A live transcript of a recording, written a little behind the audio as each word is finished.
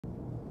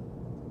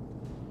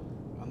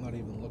I'm not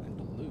even looking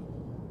to loot.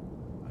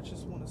 I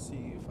just want to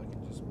see if I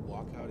can just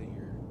walk out of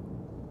here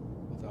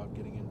without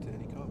getting into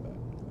any combat.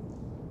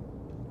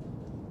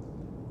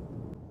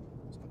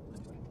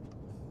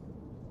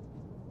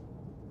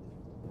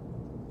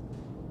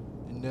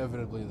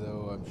 Inevitably,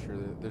 though, I'm sure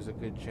that there's a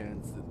good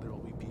chance that there will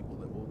be people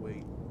that will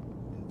wait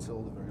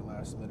until the very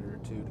last minute or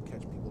two to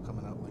catch people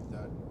coming out like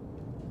that.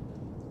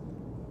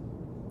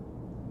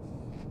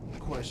 The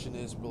question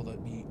is,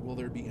 will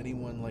there be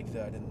anyone like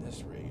that in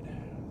this raid?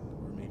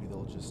 Or maybe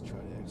they'll just try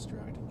to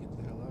extract and get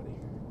the hell out of here.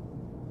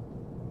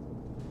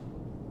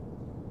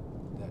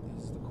 That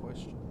is the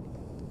question.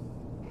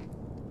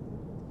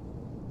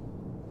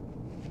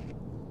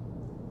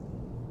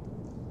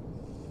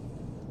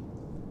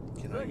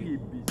 Can I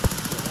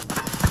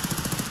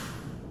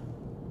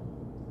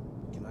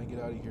get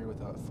out of here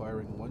without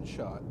firing one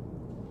shot and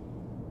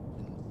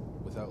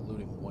without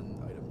looting one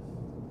item,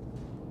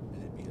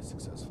 and it'd be a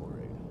successful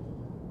raid?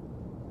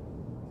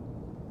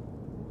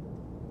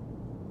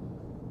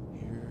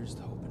 Here's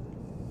the hoping.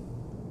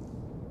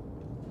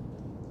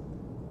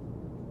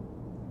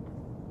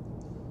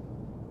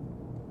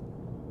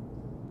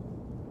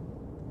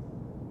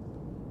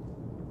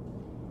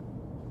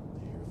 I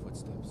hear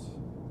footsteps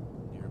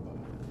nearby.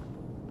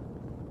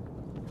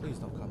 Please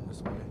don't come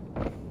this way.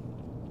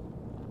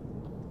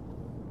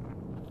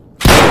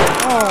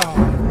 Oh, I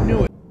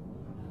knew it.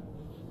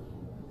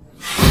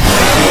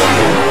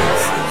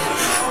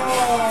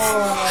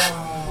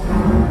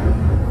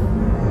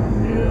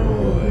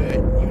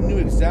 You knew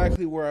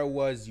exactly where I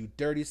was, you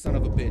dirty son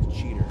of a bitch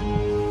cheater.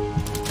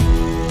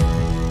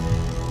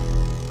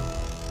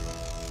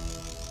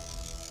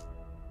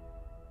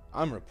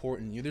 I'm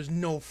reporting you. There's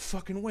no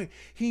fucking way.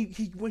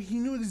 He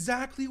knew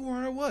exactly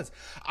where I was.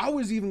 I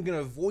was even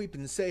gonna VoIP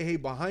and say, hey,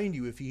 behind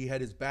you, if he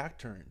had his back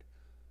turned.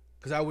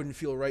 Because I wouldn't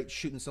feel right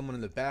shooting someone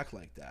in the back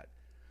like that.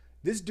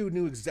 This dude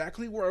knew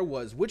exactly where I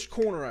was, which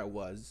corner I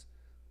was.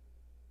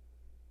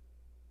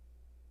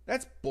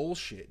 That's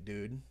bullshit,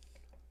 dude.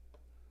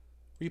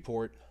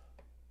 Report.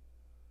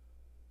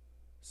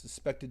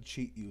 Suspected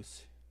cheat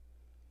use.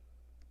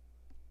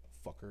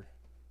 Fucker.